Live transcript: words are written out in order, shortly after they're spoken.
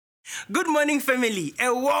Good morning, family.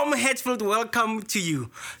 A warm, heartfelt welcome to you.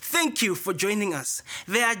 Thank you for joining us.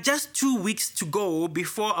 There are just 2 weeks to go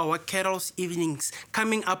before our carols evenings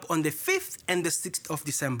coming up on the 5th and the 6th of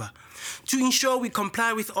December. To ensure we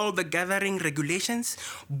comply with all the gathering regulations,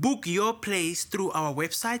 book your place through our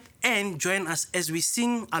website and join us as we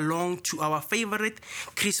sing along to our favorite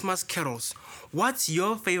Christmas carols. What's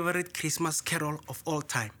your favorite Christmas carol of all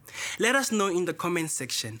time? Let us know in the comment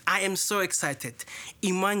section. I am so excited.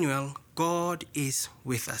 Emmanuel, God is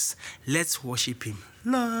with us. Let's worship Him.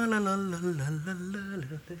 La la la la la la la la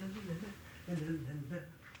la.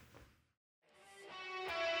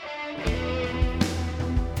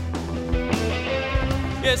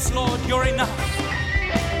 Yes, Lord, you're enough.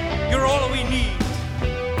 You're all we need.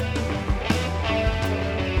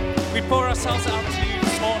 We pour ourselves out to you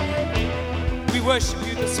this morning. We worship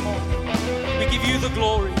you this morning. We give you the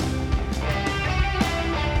glory.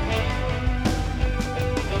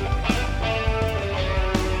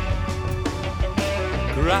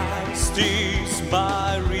 Christ is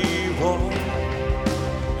my reward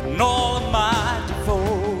and all of my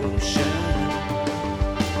devotion.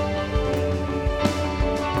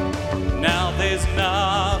 Now there's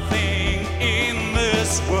nothing in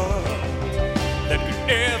this world that could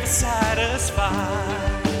ever satisfy.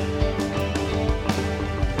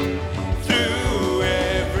 Through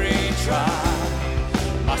every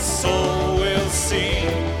trial, my soul will sing,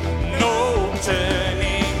 no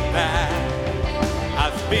turning back.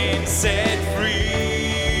 I've been set free.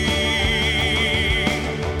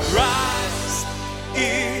 Christ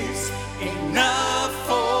is enough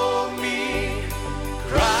for me.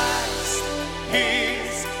 Christ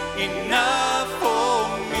is enough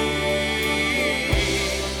for me.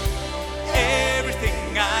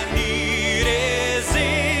 Everything I need is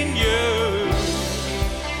in you.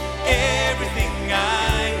 Everything I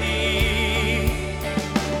need.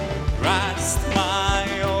 Christ,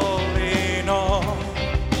 my all in all.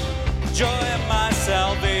 Joy of my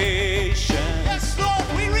salvation. Yes, Lord,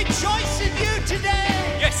 we rejoice in you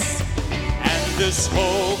today. Yes, and this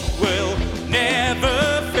hope will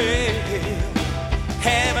never fail.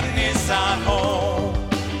 Heaven is our home.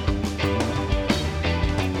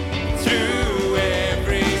 Through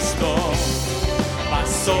every storm, my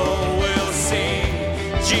soul will sing.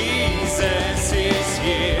 Jesus is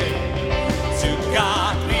here to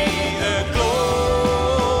guide me the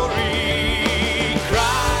glory.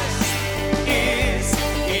 Christ is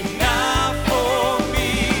enough for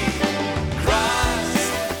me.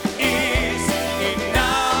 Christ is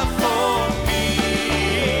enough for me.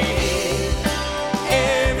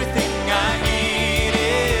 Everything I need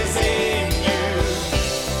is in you.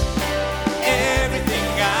 Everything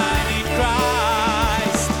I need,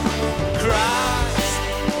 Christ. Christ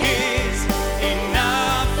is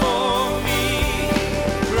enough for me.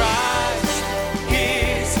 Christ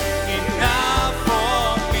is enough for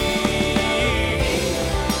me.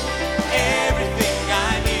 Everything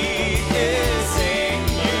I need is in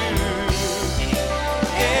you.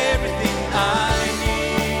 Everything I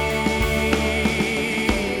need.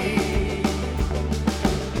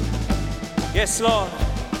 Yes, Lord.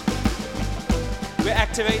 We're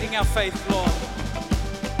activating our faith, Lord.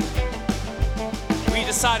 We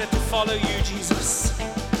decided to follow you, Jesus.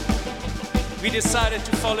 We decided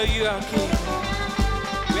to follow you, our King.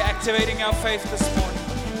 We're activating our faith this morning.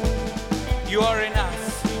 You are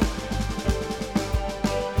enough.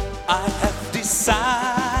 I have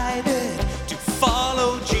decided to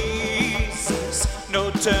follow Jesus.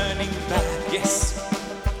 No turning back. Yes,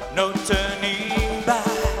 no turning back.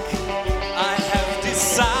 I have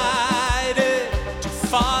decided to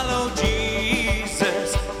follow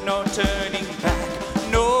Jesus. No turning back.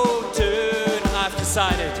 No turn. I've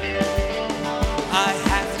decided. I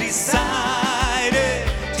have decided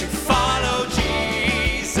to follow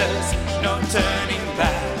Jesus. No turning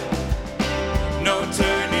back. No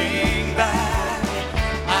turning back.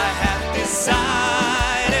 I have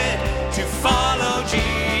decided to follow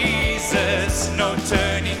Jesus. No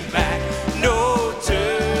turning back. No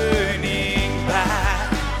turning back.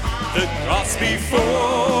 The cross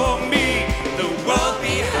before me, the world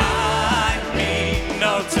behind me.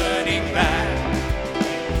 No turning back.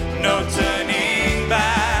 No turning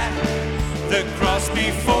back. The cross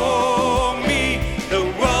before me, the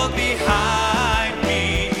world behind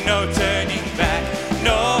me. No turning back.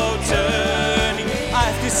 No turning.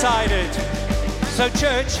 I've decided. So,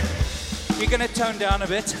 church, we're going to tone down a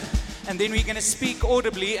bit, and then we're going to speak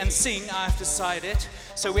audibly and sing, I've decided.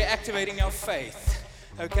 So we're activating our faith.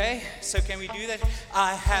 Okay? So can we do that?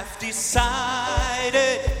 I have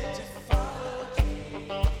decided.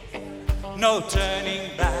 No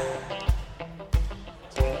turning back.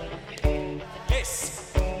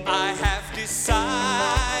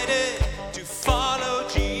 decided to follow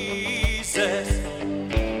Jesus.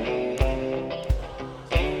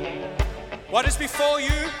 What is before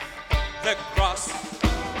you? The cross.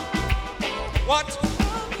 What?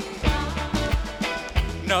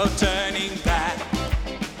 No turning back.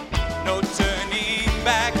 No turning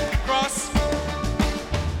back. Cross.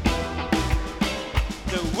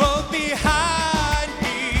 The world behind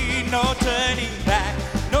me. No turning back.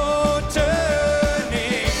 No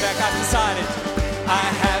turning back. I've decided. I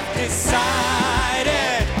have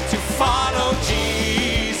decided to follow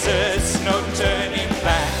Jesus. No turning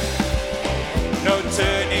back. No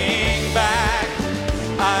turning back.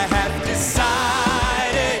 I have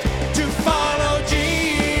decided to follow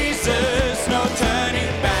Jesus. No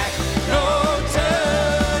turning back. No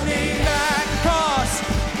turning back. Cross.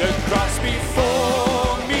 The cross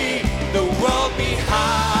before me. The world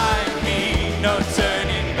behind me. No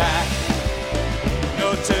turning back.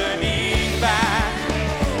 No turning back.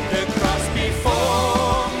 The cross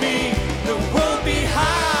before me. The world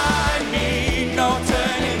behind me. No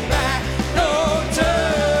turning back. No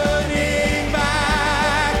turning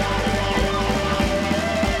back.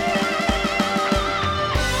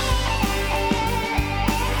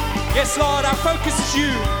 Yes, Lord, our focus is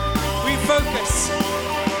you. We focus.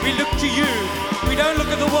 We look to you. We don't look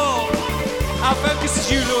at the world. Our focus is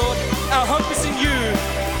you, Lord. Our hope is in you.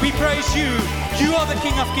 We praise you. You are the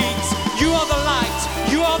King of Kings. You are the light.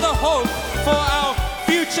 You are the hope for our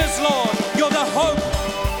futures, Lord. You're the hope.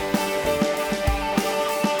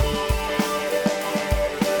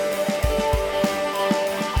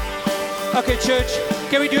 Okay, church,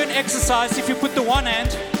 can we do an exercise? If you put the one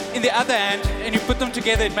hand in the other hand and you put them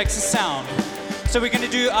together, it makes a sound. So we're going to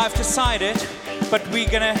do I've decided, but we're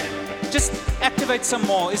going to just activate some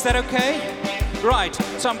more. Is that okay? Right,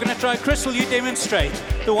 so I'm going to try. Chris, will you demonstrate?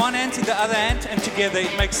 The one hand in the other hand and together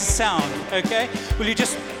it makes a sound, okay? Will you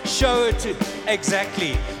just show it to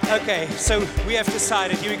exactly? Okay, so we have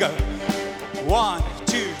decided. Here we go. 1,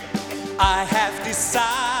 2. I have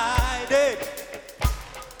decided.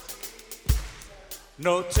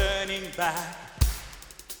 No turning back.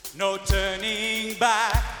 No turning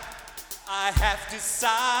back. I have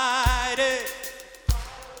decided.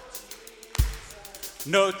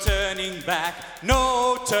 No turning back,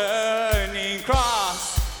 no turning.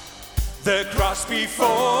 Cross. The cross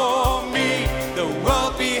before me, the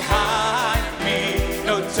world behind me.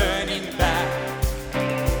 No turning back,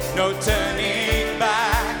 no turning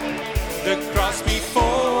back. The cross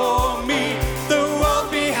before me, the world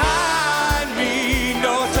behind me.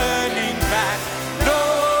 No turning back, no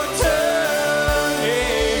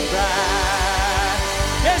turning back.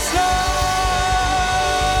 Yes, Lord.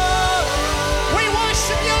 We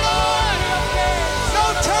worship you, Lord. No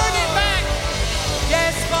turning back.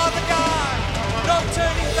 Yes, Father God. No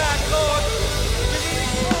turning back, Lord.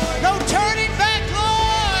 No turning back,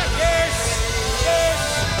 Lord. Yes, yes.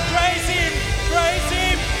 Praise Him, praise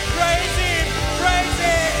Him, praise Him, praise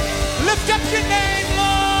Him. Lift up your name,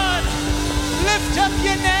 Lord. Lift up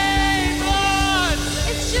your name, Lord.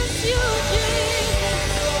 It's just you,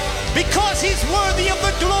 Jesus. Because he's worthy of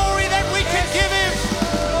the glory that we can give him.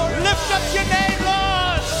 Lift up your name,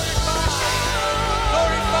 Lord.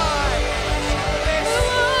 Glorify. We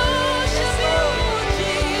worship you,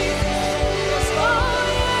 Jesus. Oh,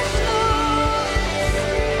 yes,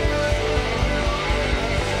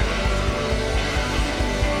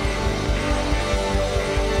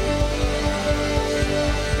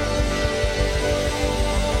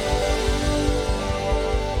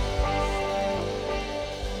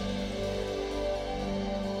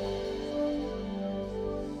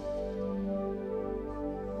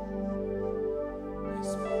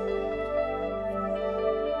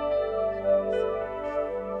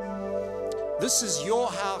 This is your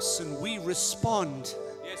house, and we respond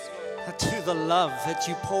Yes, Lord. to the love that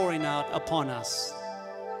you're pouring out upon us.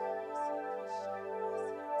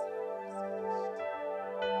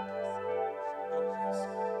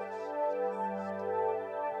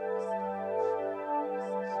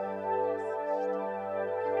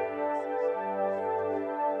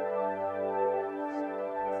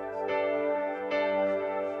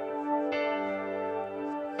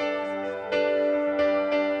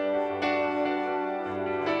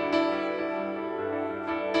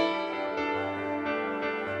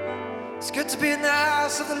 It's good to be in the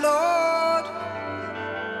house of the Lord.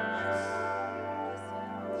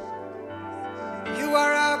 You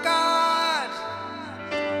are our God,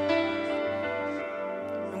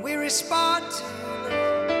 and we respond to you.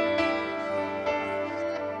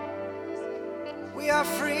 We are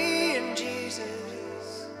free in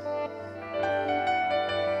Jesus.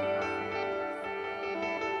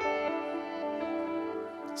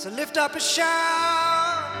 So lift up a shout.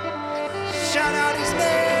 Shout out his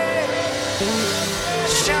name.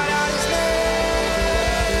 Shout out his name.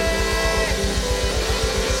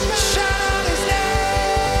 Shout out his name.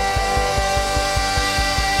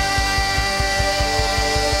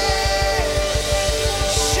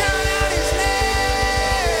 Shout out his name.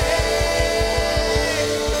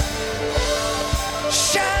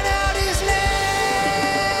 Shout out his name.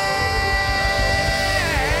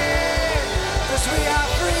 'Cause we are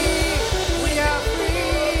free. We are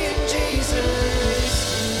free in Jesus.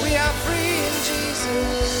 We are free in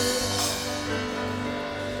Jesus.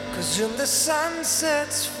 'Cause whom the Son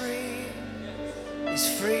sets free is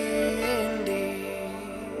free indeed.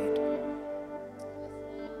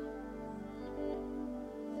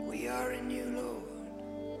 We are in you, Lord.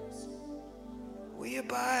 We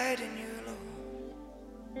abide in you, Lord.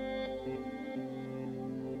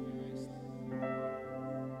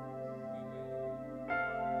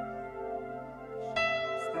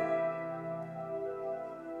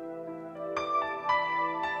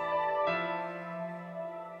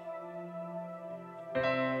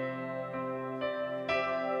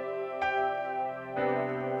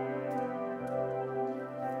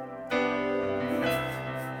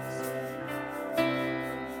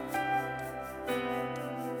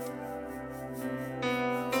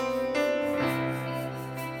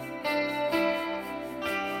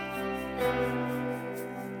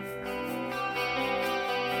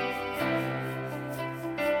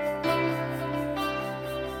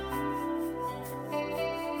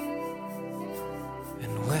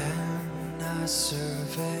 And when I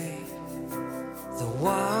survey the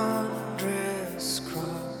wondrous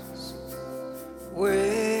cross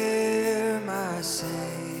where my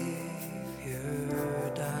Savior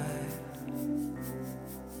died,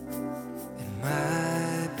 and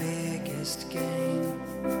my biggest gain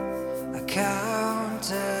I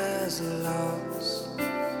count as loss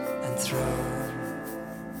and throw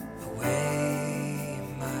away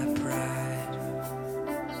my pride.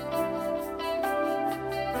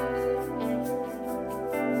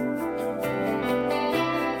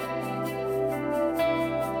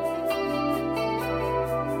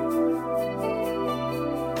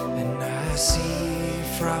 And I see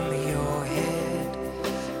from your head,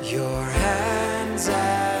 your hands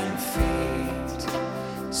and feet,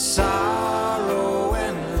 sorrow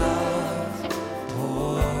and love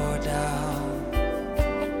pour down.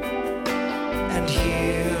 And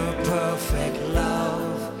here perfect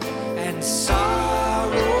love and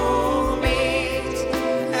sorrow meet,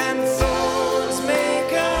 and thorns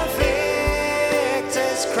make a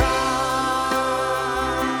victor's crown.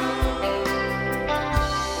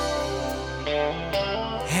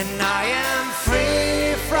 And I am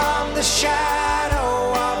free from the shadow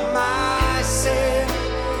of my sin,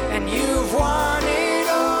 and you've won it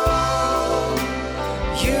all.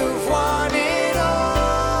 You've won it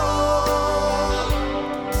all.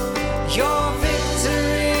 Your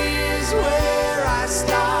victory is where I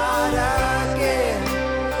start again.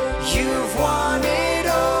 You've won it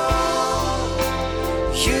all.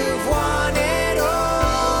 You've won it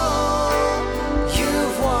all.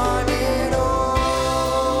 You've won it all.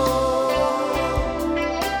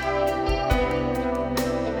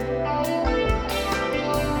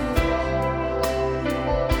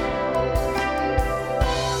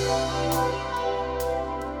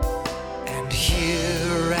 And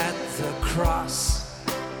here at the cross,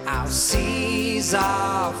 our seas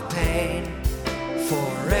of pain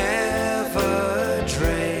forever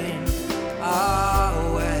drain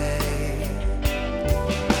away,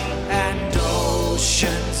 and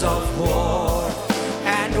oceans of war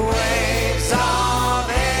and waves of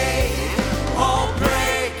hate all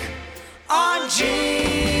break on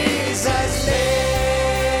Jesus'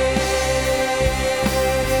 name.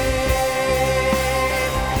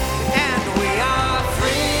 And we are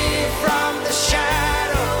free from the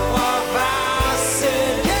shadow of our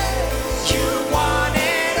sin. You won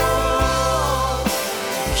it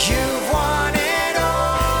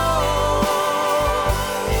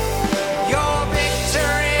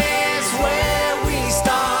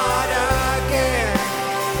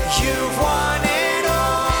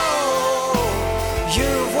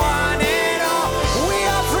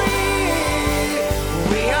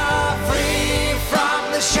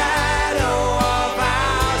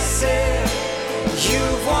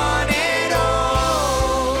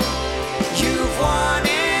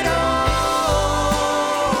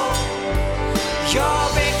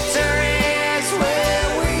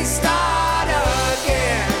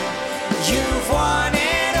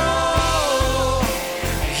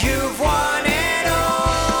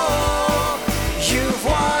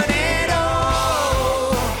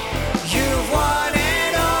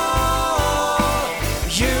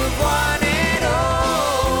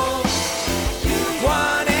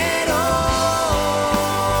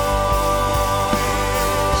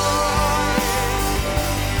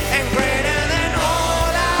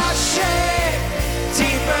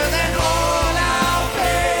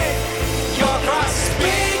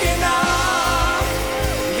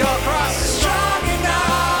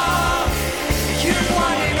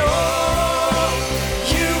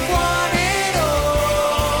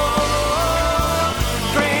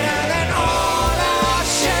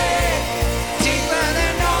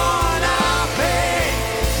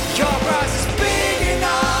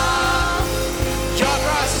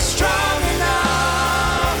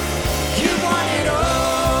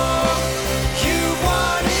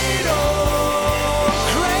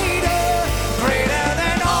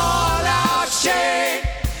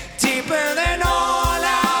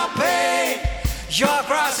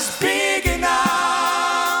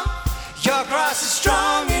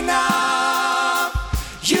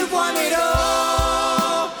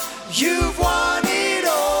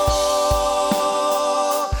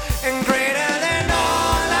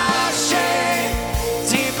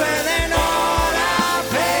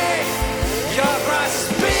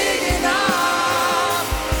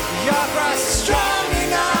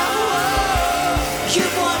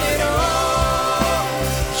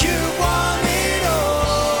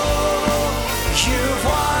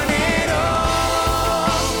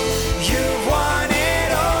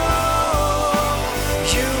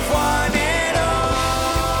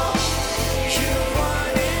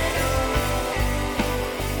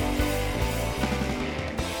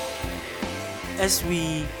as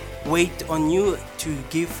we wait on you to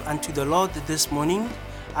give unto the Lord this morning,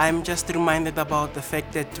 I'm just reminded about the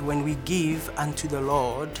fact that when we give unto the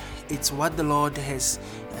Lord, it's what the Lord has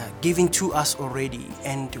given to us already,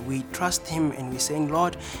 and we trust Him and we're saying,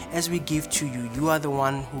 Lord, as we give to you, you are the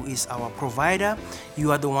one who is our provider,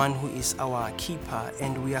 you are the one who is our keeper,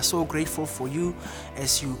 and we are so grateful for you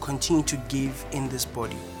as you continue to give in this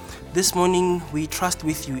body. This morning, we trust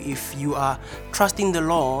with you if you are trusting the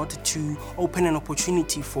Lord to open an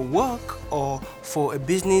opportunity for work or for a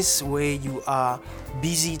business where you are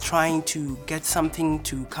busy trying to get something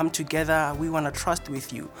to come together. We want to trust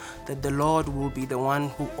with you that the Lord will be the one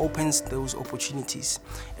who opens those opportunities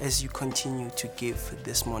as you continue to give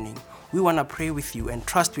this morning. We want to pray with you and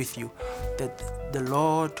trust with you that the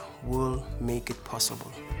Lord will make it possible.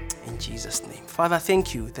 In Jesus' name. Father,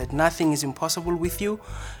 thank you that nothing is impossible with you.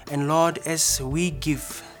 And Lord, as we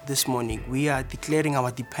give this morning, we are declaring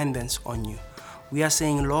our dependence on you. We are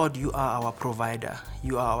saying, Lord, you are our provider.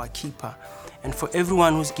 You are our keeper. And for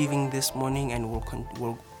everyone who's giving this morning and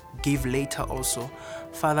will give later also,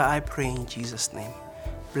 Father, I pray in Jesus' name.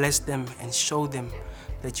 Bless them and show them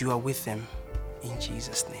that you are with them. In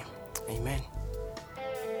Jesus' name. Amen.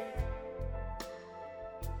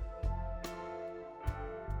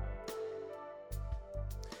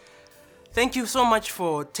 Thank you so much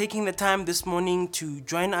for taking the time this morning to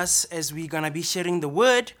join us as we're going to be sharing the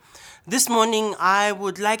word. This morning, I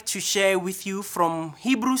would like to share with you from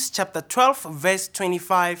Hebrews chapter 12, verse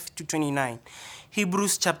 25 to 29.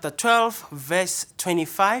 Hebrews chapter 12, verse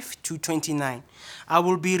 25 to 29. I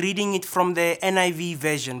will be reading it from the NIV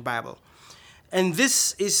version Bible. And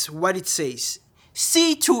this is what it says.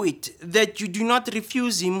 See to it that you do not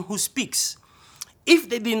refuse him who speaks. If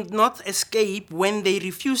they did not escape when they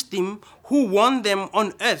refused him who warned them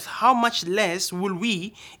on earth, how much less will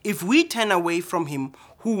we if we turn away from him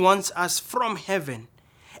who warns us from heaven?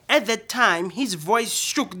 At that time his voice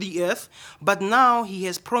shook the earth, but now he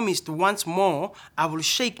has promised once more, I will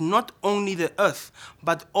shake not only the earth,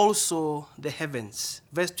 but also the heavens.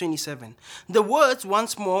 Verse 27. The words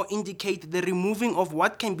once more indicate the removing of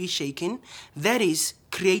what can be shaken, that is,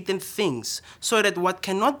 created things, so that what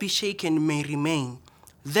cannot be shaken may remain.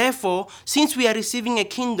 Therefore, since we are receiving a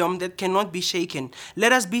kingdom that cannot be shaken,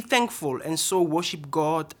 let us be thankful and so worship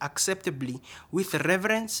God acceptably with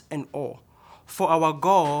reverence and awe. For our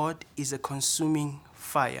God is a consuming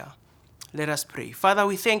fire. Let us pray. Father,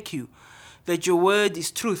 we thank you that your word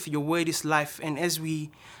is truth, your word is life. And as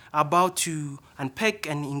we are about to unpack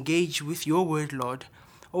and engage with your word, Lord,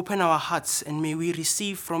 open our hearts and may we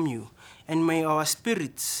receive from you. And may our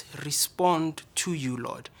spirits respond to you,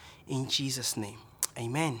 Lord. In Jesus' name,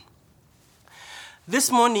 amen. This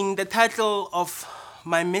morning, the title of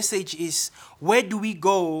my message is, Where do we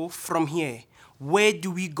go from here? Where do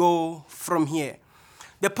we go from here?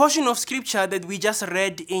 The portion of scripture that we just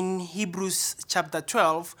read in Hebrews chapter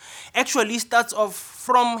 12 actually starts off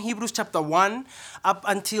from Hebrews chapter 1 up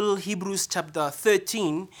until Hebrews chapter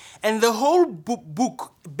 13. And the whole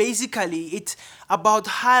book, basically, it's about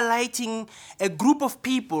highlighting a group of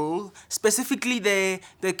people, specifically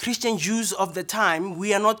the Christian Jews of the time.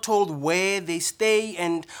 We are not told where they stay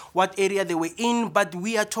and what area they were in, but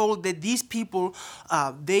we are told that these people,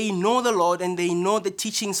 they know the Lord and they know the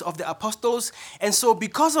teachings of the apostles. And so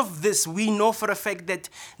because of this, we know for a fact that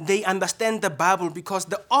they understand the Bible, because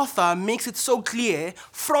the author makes it so clear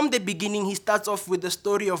from the beginning. He starts off with the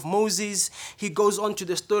story of Moses. He goes on to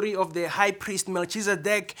the story of the high priest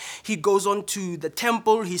Melchizedek. He goes on to the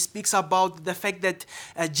temple. He speaks about the fact that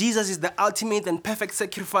Jesus is the ultimate and perfect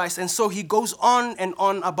sacrifice. And so he goes on and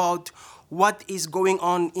on about what is going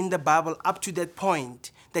on in the Bible up to that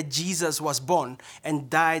point that Jesus was born and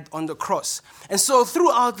died on the cross. And so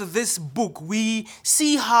throughout this book, we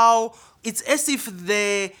see how it's as if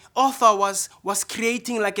the author was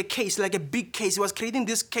creating like a case, like a big case. He was creating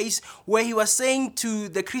this case where he was saying to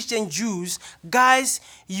the Christian Jews, guys,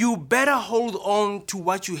 you better hold on to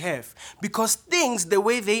what you have, because things, the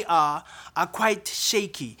way they are quite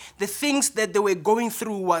shaky. The things that they were going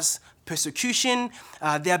through was persecution.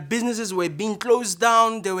 Their businesses were being closed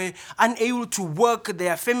down. They were unable to work.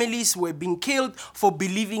 Their families were being killed for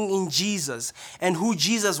believing in Jesus and who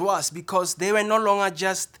Jesus was, because they were no longer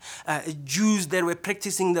just Jews that were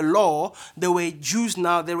practicing the law. They were Jews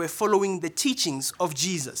now that were following the teachings of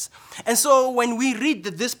Jesus. And so when we read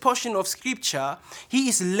this portion of scripture, he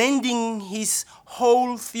is lending his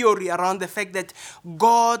whole theory around the fact that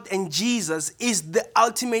God and Jesus is the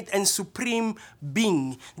ultimate and supreme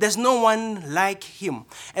being. There's no one like him.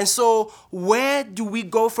 And so where do we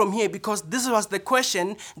go from here? Because this was the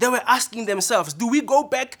question they were asking themselves. Do we go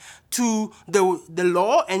back to the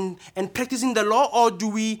law and practicing the law, or do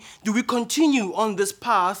we continue on this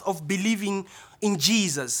path of believing in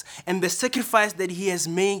Jesus and the sacrifice that he has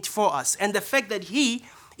made for us and the fact that he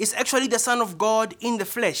is actually the Son of God in the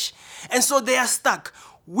flesh? And so they are stuck.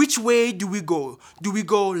 Which way do we go? Do we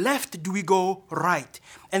go left? Do we go right?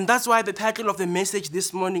 And that's why the title of the message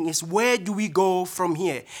this morning is, where do we go from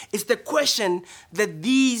here? It's the question that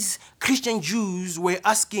these Christian Jews were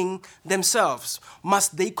asking themselves.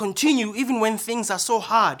 Must they continue even when things are so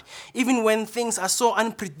hard, even when things are so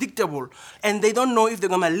unpredictable, and they don't know if they're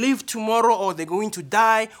going to live tomorrow or they're going to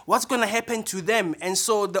die? What's going to happen to them? And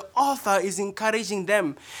so the author is encouraging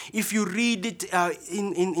them. If you read it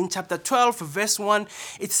in chapter 12, verse 1,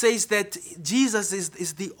 it says that Jesus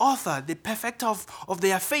is the author, the perfecter of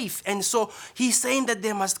their faith. And so he's saying that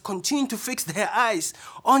they must continue to fix their eyes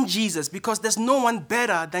on Jesus, because there's no one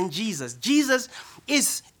better than Jesus. Jesus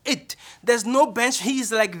is it. There's no bench. He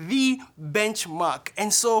is like the benchmark.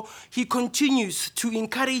 And so he continues to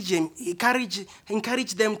encourage them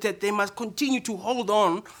that they must continue to hold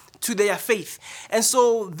on to their faith. And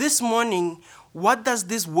so this morning, what does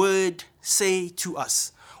this word say to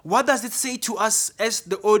us? What does it say to us as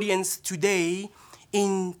the audience today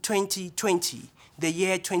in 2020, the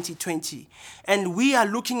year 2020? And we are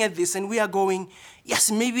looking at this and we are going,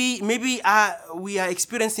 yes, maybe we are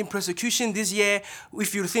experiencing persecution this year.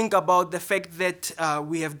 If you think about the fact that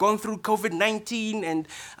we have gone through COVID-19 and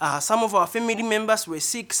some of our family members were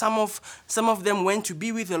sick, some of them went to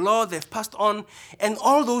be with the Lord, they've passed on, and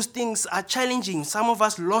all those things are challenging. Some of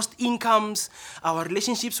us lost incomes, our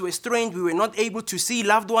relationships were strained, we were not able to see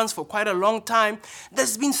loved ones for quite a long time.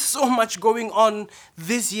 There's been so much going on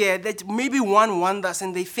this year that maybe one wonders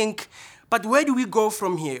and they think, but where do we go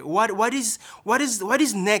from here? What is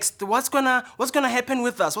next? What's gonna happen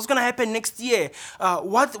with us? What's gonna happen next year?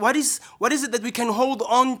 What is it that we can hold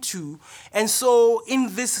on to? And so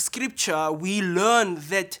in this scripture, we learn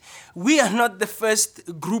that we are not the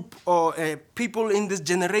first group or people in this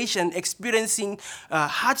generation experiencing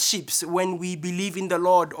hardships when we believe in the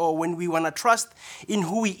Lord or when we want to trust in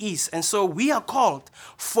who he is. And so we are called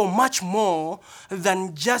for much more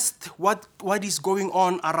than just what is going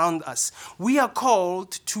on around us. We are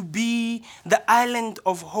called to be the island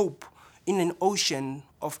of hope in an ocean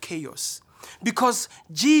of chaos. Because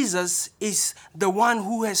Jesus is the one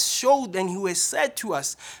who has showed and who has said to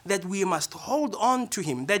us that we must hold on to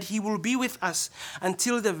him, that he will be with us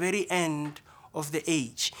until the very end of the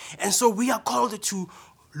age. And so we are called to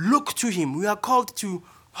look to him. We are called to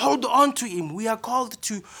hold on to him. We are called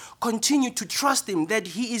to continue to trust him, that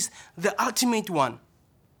he is the ultimate one.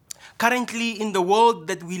 Currently, in the world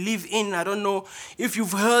that we live in, I don't know if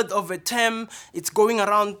you've heard of a term. It's going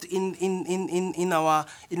around in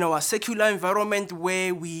our secular environment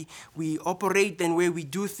where we operate and where we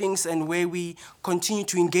do things and where we continue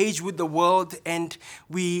to engage with the world. And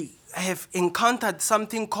we have encountered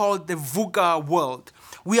something called the VUCA world.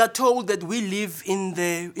 We are told that we live in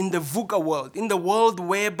the VUCA world, in the world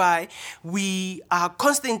whereby we are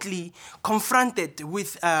constantly confronted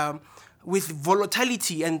with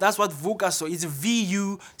volatility, and that's what VUCA, so it's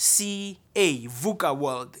VUCA, VUCA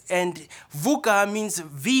world. And VUCA means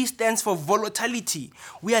V stands for volatility.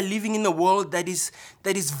 We are living in a world that is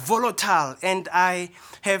volatile, and I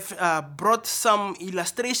have brought some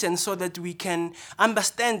illustrations so that we can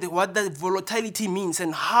understand what that volatility means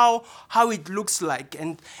and how it looks like.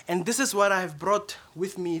 And this is what I have brought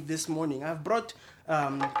with me this morning. I've brought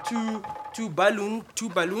two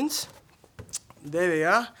balloons. There they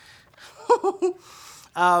are.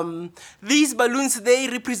 These balloons, they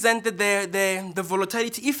represented the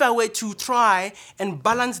volatility. If I were to try and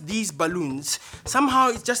balance these balloons, somehow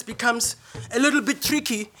it just becomes a little bit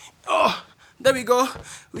tricky. Oh, there we go.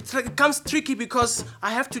 It becomes tricky because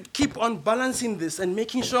I have to keep on balancing this and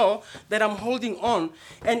making sure that I'm holding on.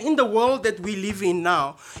 And in the world that we live in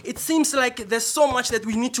now, it seems like there's so much that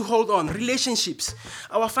we need to hold on. Relationships,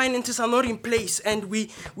 our finances are not in place, and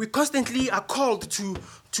we constantly are called to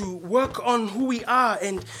work on who we are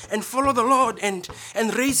and follow the Lord and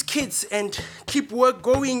raise kids and keep work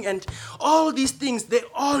going, and all these things, they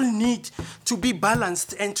all need to be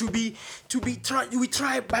balanced and we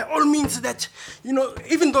try by all means that,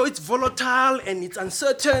 even though it's volatile and it's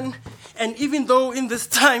uncertain, and even though in this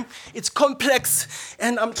time it's complex,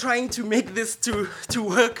 and I'm trying to make this to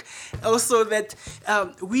work also, that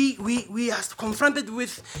we are confronted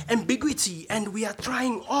with ambiguity, and we are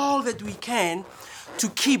trying all that we can to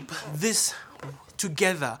keep this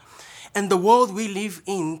together. And the world we live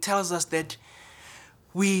in tells us that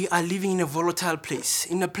we are living in a volatile place,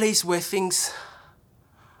 in a place where things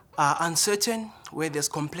are uncertain, where there's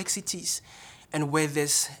complexities, and where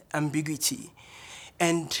there's ambiguity.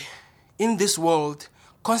 And in this world,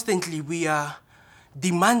 constantly we are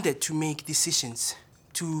demanded to make decisions,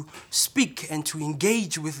 to speak and to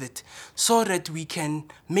engage with it, so that we can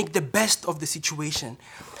make the best of the situation.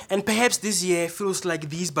 And perhaps this year feels like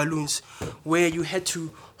these balloons, where you had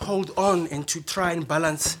to hold on and to try and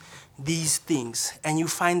balance these things, and you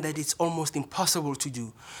find that it's almost impossible to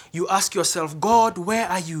do. You ask yourself, God, where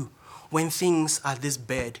are you when things are this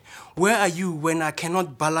bad? Where are you when I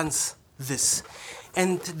cannot balance this?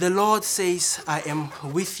 And the Lord says, I am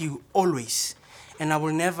with you always, and I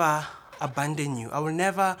will never abandon you. I will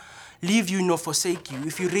never leave you nor forsake you.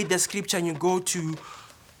 If you read the scripture and you go to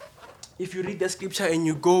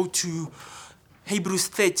Hebrews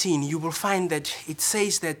 13, you will find that it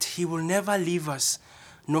says that he will never leave us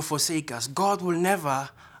nor forsake us. God will never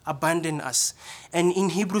abandon us. And in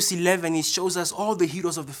Hebrews 11, it shows us all the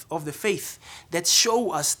heroes of the faith that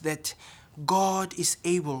show us that God is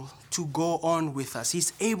able to go on with us.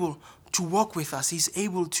 He's able to walk with us. He's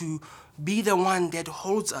able to be the one that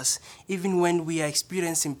holds us, even when we are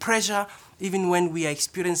experiencing pressure, even when we are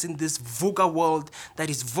experiencing this VUCA world that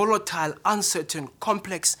is volatile, uncertain,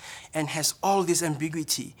 complex, and has all this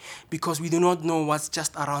ambiguity, because we do not know what's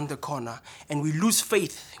just around the corner. And we lose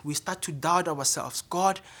faith. We start to doubt ourselves.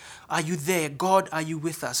 God, are you there? God, are you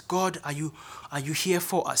with us? God, are you here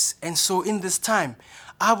for us? And so in this time,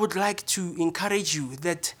 I would like to encourage you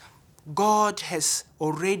that God has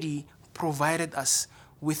already provided us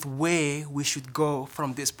with where we should go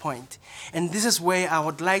from this point. And this is where I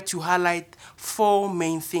would like to highlight 4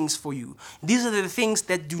 main things for you. These are the things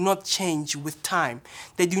that do not change with time.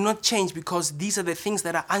 They do not change because these are the things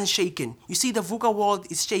that are unshaken. You see, the VUCA world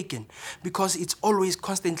is shaken because it's always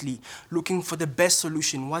constantly looking for the best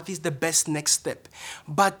solution. What is the best next step?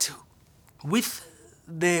 But with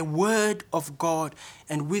the word of God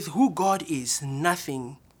and with who God is,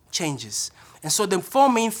 nothing changes. And so the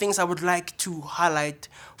 4 main things I would like to highlight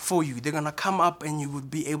for you, they're going to come up and you will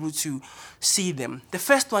be able to see them. The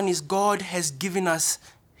first one is God has given us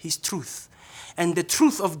his truth. And the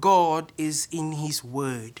truth of God is in his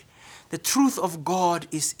word. The truth of God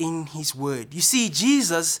is in his word. You see,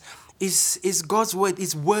 Jesus is God's word,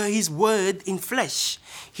 his word in flesh.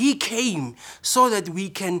 He came so that we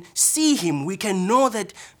can see him. We can know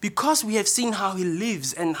that because we have seen how he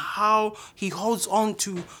lives and how he holds on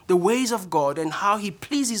to the ways of God and how he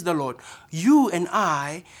pleases the Lord, you and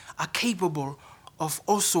I are capable of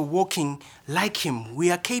also walking like him. We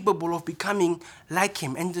are capable of becoming like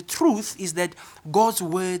him. And the truth is that God's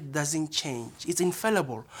word doesn't change. It's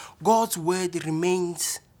infallible. God's word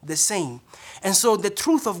remains the same. And so the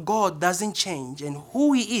truth of God doesn't change, and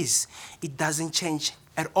who he is, it doesn't change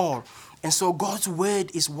at all. And so God's word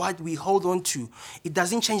is what we hold on to. It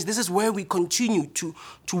doesn't change. This is where we continue to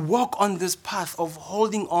walk on this path of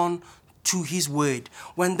holding on to his word.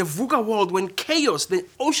 When the VUCA world, when chaos, the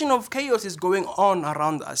ocean of chaos is going on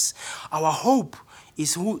around us, our hope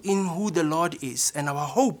is in who the Lord is, and our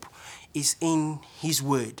hope is in his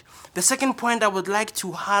word. The second point I would like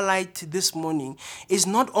to highlight this morning is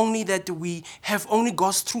not only that we have only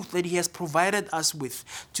God's truth that he has provided us with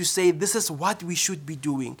to say this is what we should be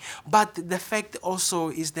doing, but the fact also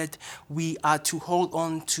is that we are to hold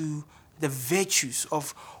on to the virtues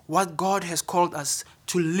of what God has called us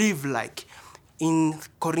to live like. In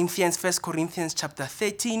 1 Corinthians chapter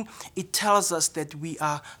 13, it tells us that we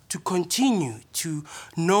are to continue to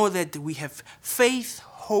know that we have faith,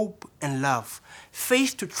 hope, and love.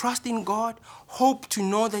 Faith to trust in God, hope to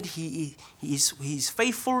know that he is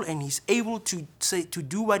faithful and he's able to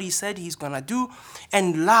do what he said he's going to do,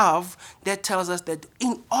 and love that tells us that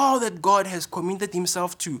in all that God has committed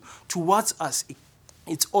himself towards us,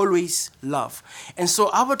 it's always love. And so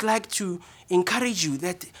I would like to encourage you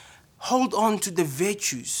that hold on to the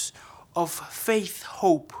virtues of faith,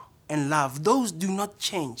 hope, and love. Those do not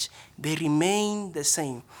change. They remain the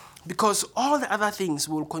same. because all the other things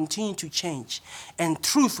will continue to change, and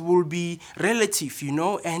truth will be relative,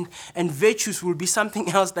 and virtues will be something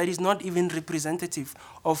else that is not even representative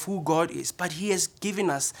of who God is. But he has given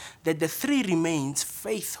us that the three remains: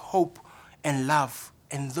 faith, hope, and love.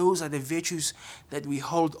 And those are the virtues that we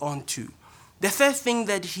hold on to. The third thing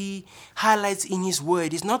that he highlights in his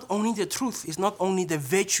word is not only the truth, it's not only the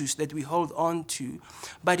virtues that we hold on to,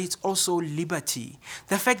 but it's also liberty.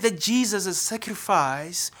 The fact that Jesus'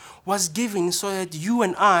 sacrifice was given so that you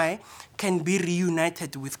and I can be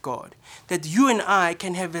reunited with God, that you and I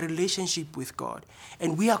can have a relationship with God.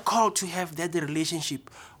 And we are called to have that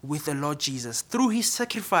relationship with the Lord Jesus through his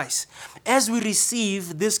sacrifice, as we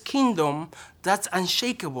receive this kingdom that's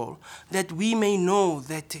unshakable, that we may know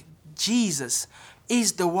that Jesus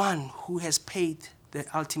is the one who has paid the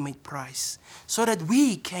ultimate price, so that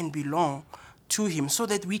we can belong to him, so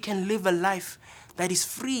that we can live a life that is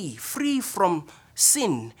free from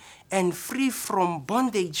sin and free from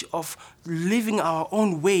bondage of living our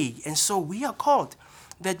own way. And so we are called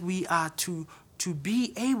that we are to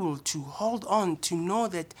be able to hold on, to know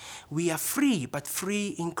that we are free, but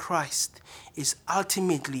free in Christ is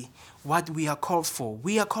ultimately what we are called for.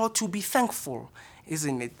 We are called to be thankful,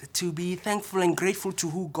 isn't it? To be thankful and grateful to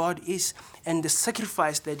who God is and the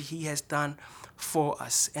sacrifice that he has done for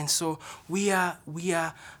us. And so we are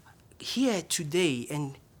here today,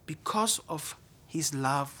 and because of his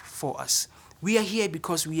love for us. We are here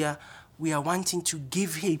because we are wanting to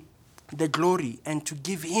give him the glory and to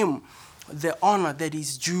give him the honor that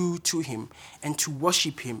is due to him and to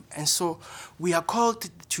worship him. And so we are called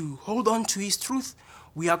to hold on to his truth.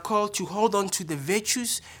 We are called to hold on to the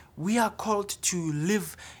virtues. We are called to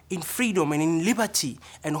live in freedom and in liberty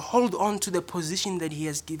and hold on to the position that he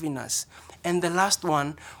has given us. And the last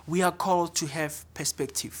one, we are called to have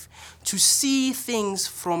perspective, to see things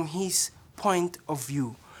from his point of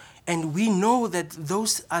view. And we know that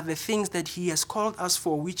those are the things that he has called us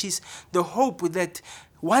for, which is the hope that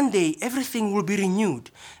one day everything will be renewed,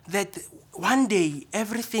 that one day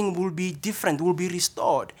everything will be different, will be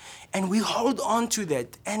restored. And we hold on to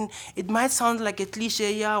that. And it might sound like a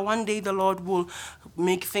cliche, yeah, one day the Lord will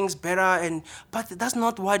make things better, but that's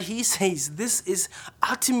not what he says. This is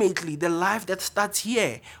ultimately the life that starts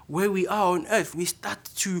here, where we are on earth. We start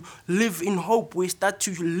to live in hope. We start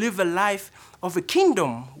to live a life of a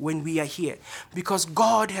kingdom when we are here, because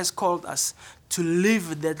God has called us to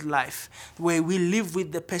live that life where we live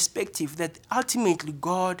with the perspective that ultimately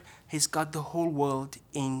God has got the whole world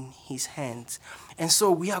in his hands. And so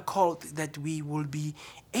we are called that we will be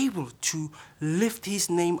able to lift his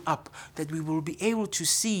name up, that we will be able to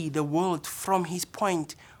see the world from his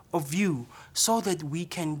point of view, so that we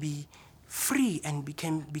can be free and we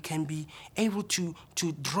can be able to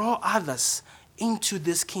draw others into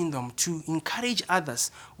this kingdom, to encourage others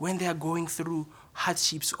when they are going through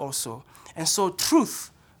hardships also. And so truth,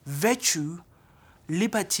 virtue,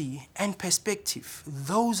 liberty, and perspective,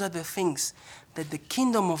 those are the things that the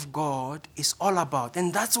kingdom of God is all about.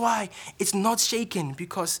 And that's why it's not shaken,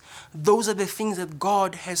 because those are the things that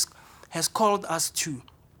God has called us to.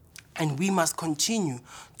 And we must continue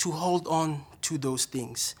to hold on to those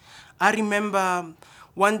things. I remember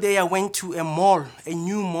one day I went to a mall, a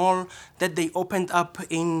new mall that they opened up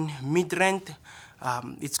in Midrand.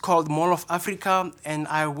 It's called Mall of Africa, and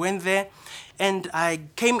I went there, and I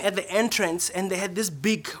came at the entrance, and they had this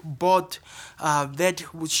big board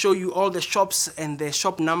that would show you all the shops and the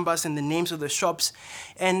shop numbers and the names of the shops,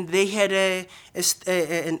 and they had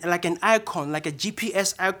like an icon, like a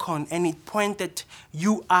GPS icon, and it pointed,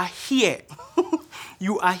 "You are here."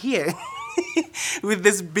 You are here. With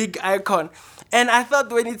this big icon. And I thought,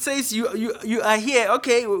 when it says you are here,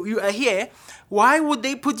 okay, you are here, why would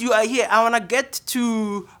they put "you are here"? I want to get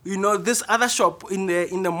to, this other shop in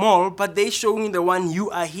the mall, but they showing the one "you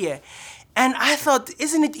are here." And I thought,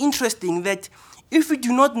 isn't it interesting that if you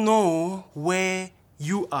do not know where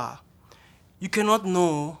you are, you cannot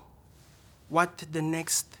know what the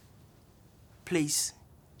next place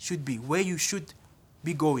should be, where you should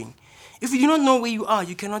be going. If you do not know where you are,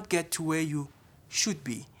 you cannot get to where you should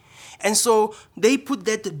be. And so they put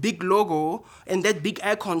that big logo and that big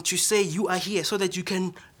icon to say "you are here," so that you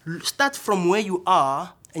can start from where you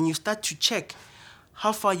are and you start to check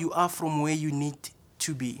how far you are from where you need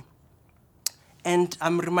to be. And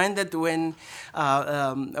I'm reminded when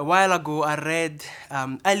a while ago I read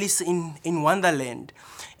Alice in Wonderland,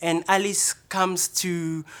 and Alice comes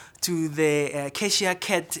to the cashier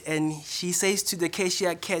cat, and she says to the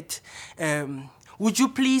cashier cat, "Would you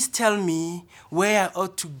please tell me where I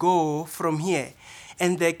ought to go from here?"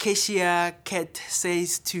 And the cashier cat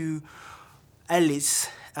says to Alice,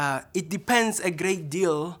 "It depends a great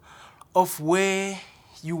deal of where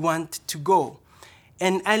you want to go.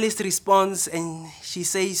 And Alice responds and she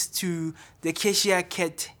says to the acacia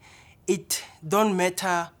cat, it don't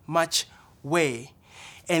matter much where.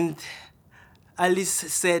 And Alice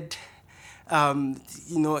said,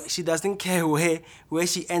 she doesn't care where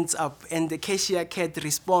she ends up. And the acacia cat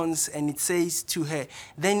responds and it says to her,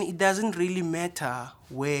 then it doesn't really matter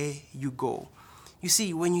where you go. You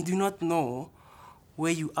see, when you do not know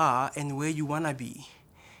where you are and where you want to be,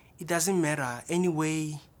 it doesn't matter. Any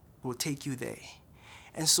way will take you there.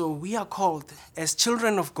 And so we are called as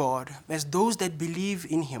children of God, as those that believe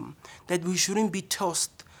in Him, that we shouldn't be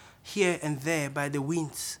tossed here and there by the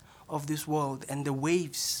winds of this world and the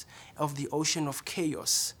waves of the ocean of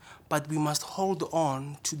chaos, but we must hold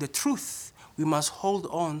on to the truth. We must hold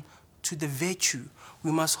on to the virtue.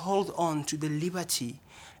 We must hold on to the liberty,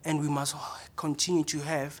 and we must continue to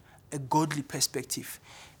have a godly perspective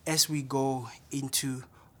as we go into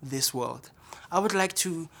this world. I would like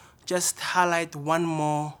to just highlight one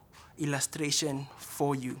more illustration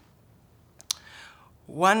for you.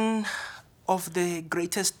 One of the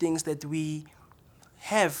greatest things that we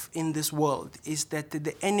have in this world is that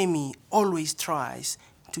the enemy always tries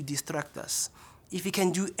to distract us. If he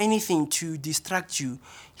can do anything to distract you,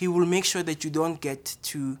 he will make sure that you don't get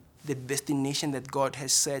to the destination that God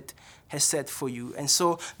has set for you. And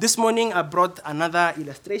so this morning I brought another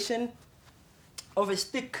illustration of a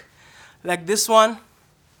stick like this one.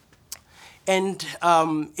 And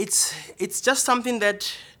it's just something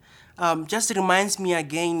that just reminds me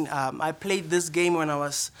again. I played this game when I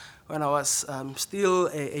was still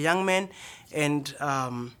a young man, and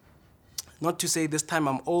not to say this time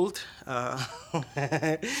I'm old, but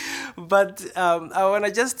I want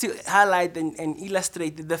to just to highlight and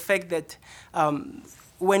illustrate the fact that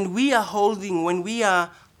when we are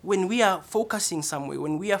focusing somewhere,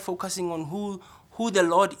 when we are focusing on who the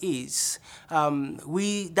Lord is,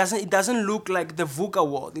 it doesn't look like the VUCA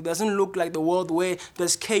world. It doesn't look like the world where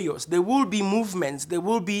there's chaos. There will be movements. There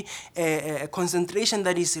will be a concentration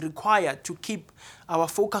that is required to keep our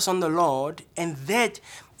focus on the Lord, and that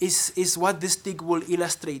is what this stick will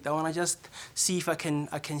illustrate. I want to just see if I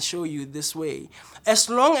can show you this way.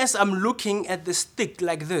 As long as I'm looking at the stick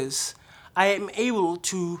like this, I am able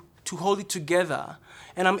to hold it together,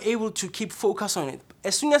 and I'm able to keep focus on it.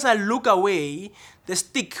 As soon as I look away, the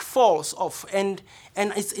stick falls off, and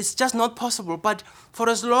it's just not possible. But for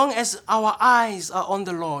as long as our eyes are on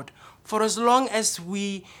the Lord, for as long as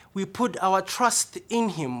we put our trust in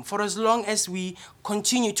Him, for as long as we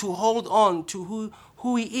continue to hold on to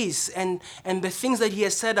who He is and the things that He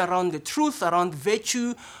has said around the truth, around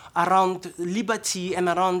virtue, around liberty, and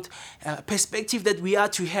around perspective that we are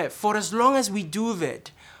to have, for as long as we do that,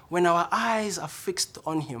 when our eyes are fixed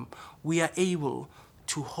on Him, we are able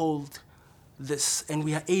to hold this, and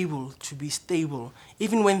we are able to be stable.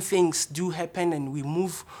 Even when things do happen and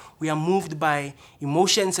we are moved by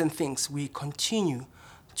emotions and things, we continue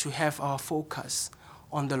to have our focus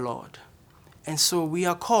on the Lord. And so we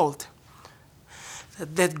are called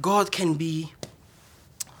that God can be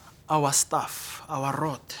our staff, our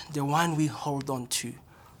rod, the one we hold on to.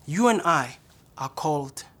 You and I are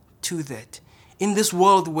called to that. In this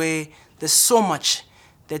world where there's so much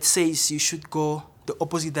that says you should go the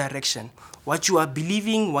opposite direction, what you are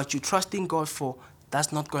believing, what you trusting God for,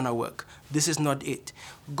 that's not going to work. This is not it.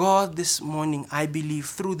 God, this morning, I believe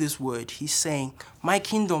through this word, He's saying, my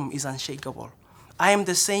kingdom is unshakable. I am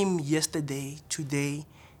the same yesterday, today,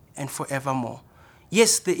 and forevermore.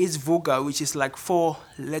 Yes, there is VUCA, which is like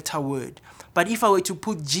 4-letter word. But if I were to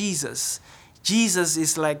put Jesus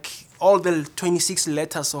is like all the 26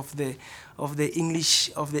 letters of the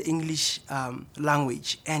English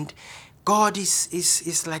language. And God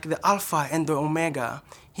is like the Alpha and the Omega.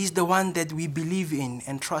 He's the one that we believe in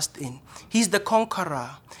and trust in. He's the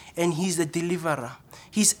conqueror and He's the deliverer.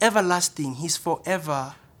 He's everlasting. He's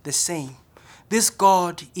forever the same. This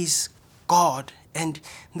God is God, and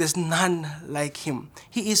there's none like Him.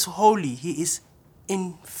 He is holy. He is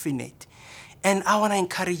infinite. And I want to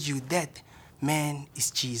encourage you that man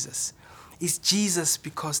is Jesus. It's Jesus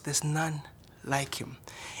because there's none like Him.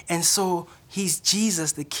 And so He's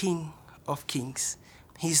Jesus, the King of Kings.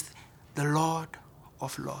 He's the Lord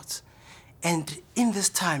of Lords. And in this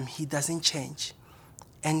time, He doesn't change.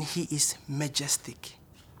 And He is majestic.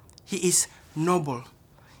 He is noble.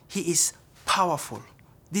 He is powerful.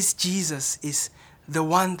 This Jesus is the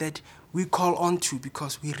one that we call on to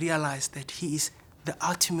because we realize that He is the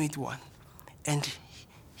ultimate one. And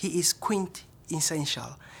He is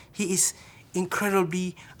quintessential. He is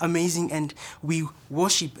incredibly amazing, and we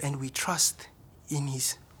worship and we trust in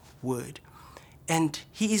His word. And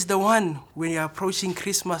he is the one, when you're approaching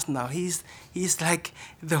Christmas now, he's like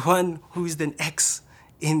the one who is the X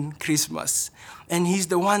in Christmas. And he's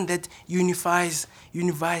the one that unifies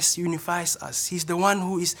us. He's the one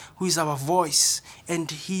who is our voice.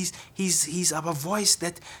 And he's our voice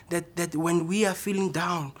that when we are feeling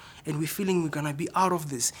down and we're feeling we're gonna be out of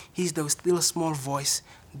this, he's the still small voice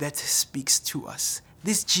that speaks to us.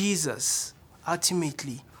 This Jesus,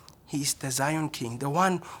 ultimately, he is the Zion King, the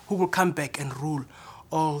one who will come back and rule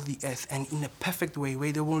all the earth, and in a perfect way,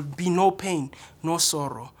 where there will be no pain, no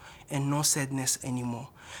sorrow, and no sadness anymore.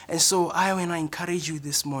 And so I want to encourage you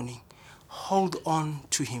this morning, hold on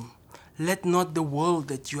to him. Let not the world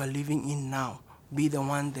that you are living in now be the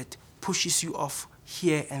one that pushes you off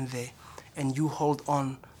here and there, and you hold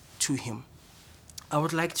on to him. I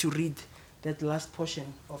would like to read that last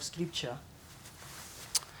portion of scripture,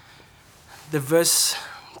 the verse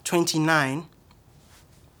 29.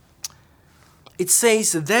 It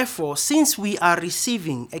says, therefore, since we are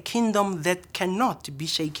receiving a kingdom that cannot be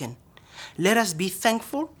shaken, let us be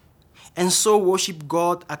thankful and so worship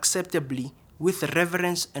God acceptably with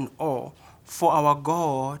reverence and awe, for our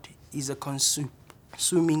God is a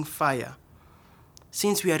consuming fire.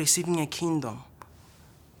 Since we are receiving a kingdom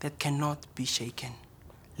that cannot be shaken,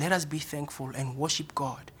 let us be thankful and worship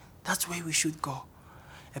God. That's where we should go.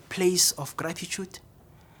 A place of gratitude,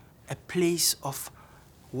 a place of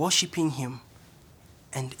worshiping him,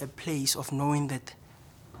 and a place of knowing that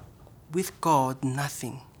with God,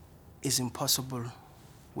 nothing is impossible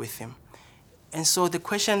with him. And so the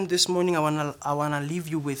question this morning I wanna leave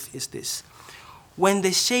you with is this. When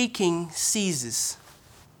the shaking ceases,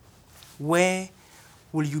 where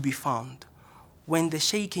will you be found? When the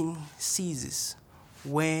shaking ceases,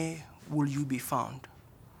 where will you be found?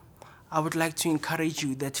 I would like to encourage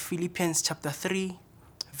you that Philippians chapter 3,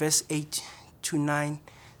 verse 8 to 9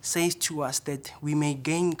 says to us that we may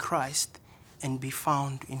gain Christ and be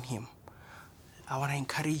found in him. I want to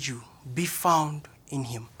encourage you, be found in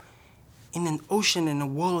him. In an ocean and a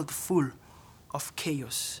world full of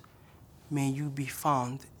chaos, may you be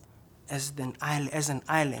found as an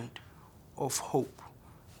island of hope,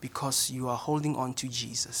 because you are holding on to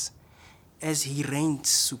Jesus as he reigns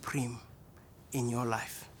supreme in your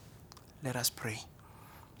life. Let us pray.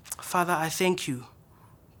 Father, I thank you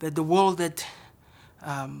that the world that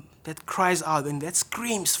cries out and that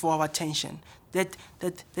screams for our attention, that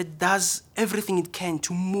does everything it can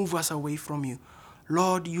to move us away from you,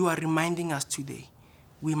 Lord, you are reminding us today,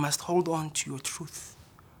 we must hold on to your truth.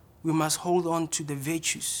 We must hold on to the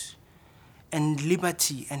virtues and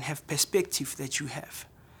liberty and have perspective that you have,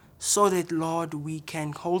 so that, Lord, we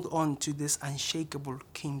can hold on to this unshakable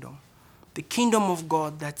kingdom, the kingdom of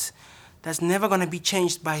God that's never going to be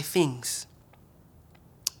changed by things,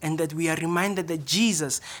 and that we are reminded that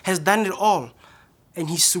Jesus has done it all, and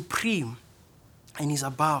he's supreme, and he's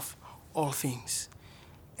above all things.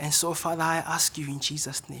 And so, Father, I ask you in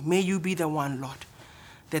Jesus' name, may you be the one, Lord,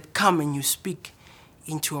 that come and you speak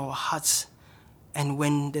into our hearts. And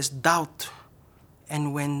when there's doubt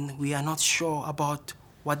and when we are not sure about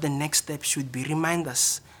what the next step should be, remind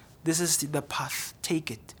us, this is the path, take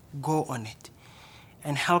it, go on it.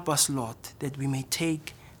 And help us, Lord, that we may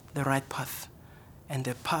take the right path. And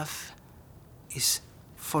the path is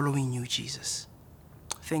following you, Jesus.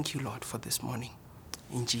 Thank you, Lord, for this morning.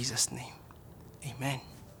 In Jesus' name, amen.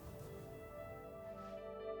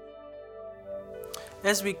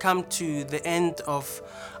 As we come to the end of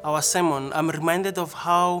our sermon, I'm reminded of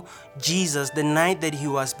how Jesus, the night that he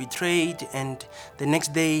was betrayed and the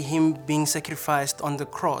next day him being sacrificed on the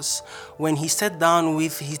cross, when he sat down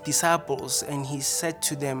with his disciples and he said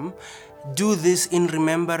to them, do this in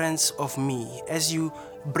remembrance of me. As you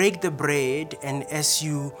break the bread and as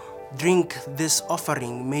you drink this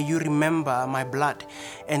offering, may you remember my blood.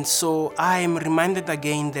 And so I am reminded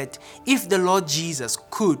again that if the Lord Jesus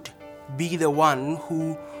could be the one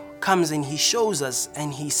who comes and he shows us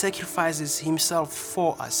and he sacrifices himself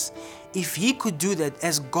for us, if he could do that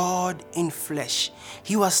as God in flesh,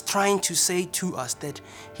 he was trying to say to us that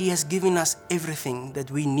he has given us everything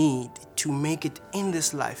that we need to make it in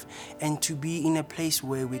this life and to be in a place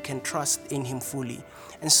where we can trust in him fully.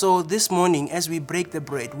 And so this morning, as we break the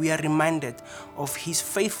bread, we are reminded of his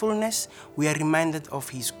faithfulness, we are reminded of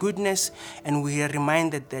his goodness, and we are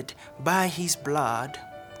reminded that by his blood,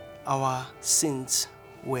 our sins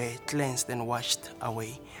were cleansed and washed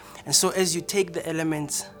away. And so as you take the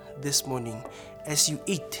elements this morning, as you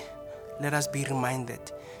eat, let us be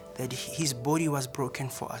reminded that his body was broken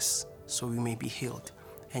for us so we may be healed,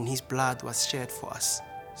 and his blood was shed for us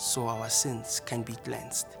so our sins can be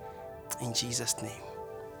cleansed. In Jesus' name.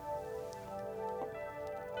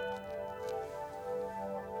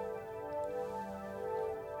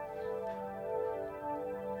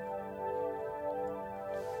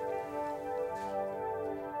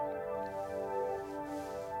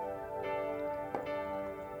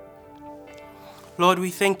 Lord,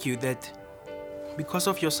 we thank you that because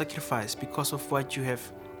of your sacrifice, because of what you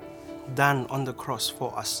have done on the cross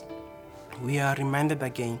for us, we are reminded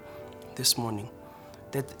again this morning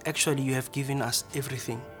that actually you have given us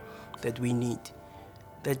everything that we need,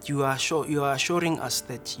 that you are assuring us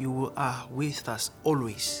that you are with us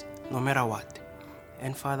always, no matter what.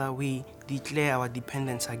 And Father, we declare our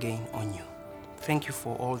dependence again on you. Thank you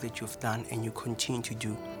for all that you've done and you continue to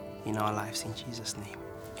do in our lives. In Jesus' name,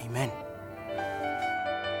 amen.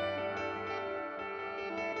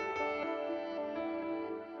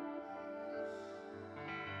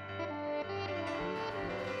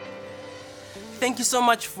 Thank you so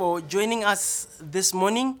much for joining us this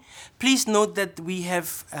morning. Please note that we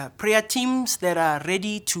have prayer teams that are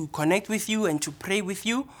ready to connect with you and to pray with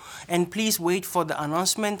you. And please wait for the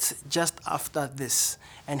announcement just after this.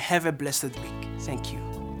 And have a blessed week. Thank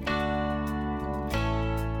you.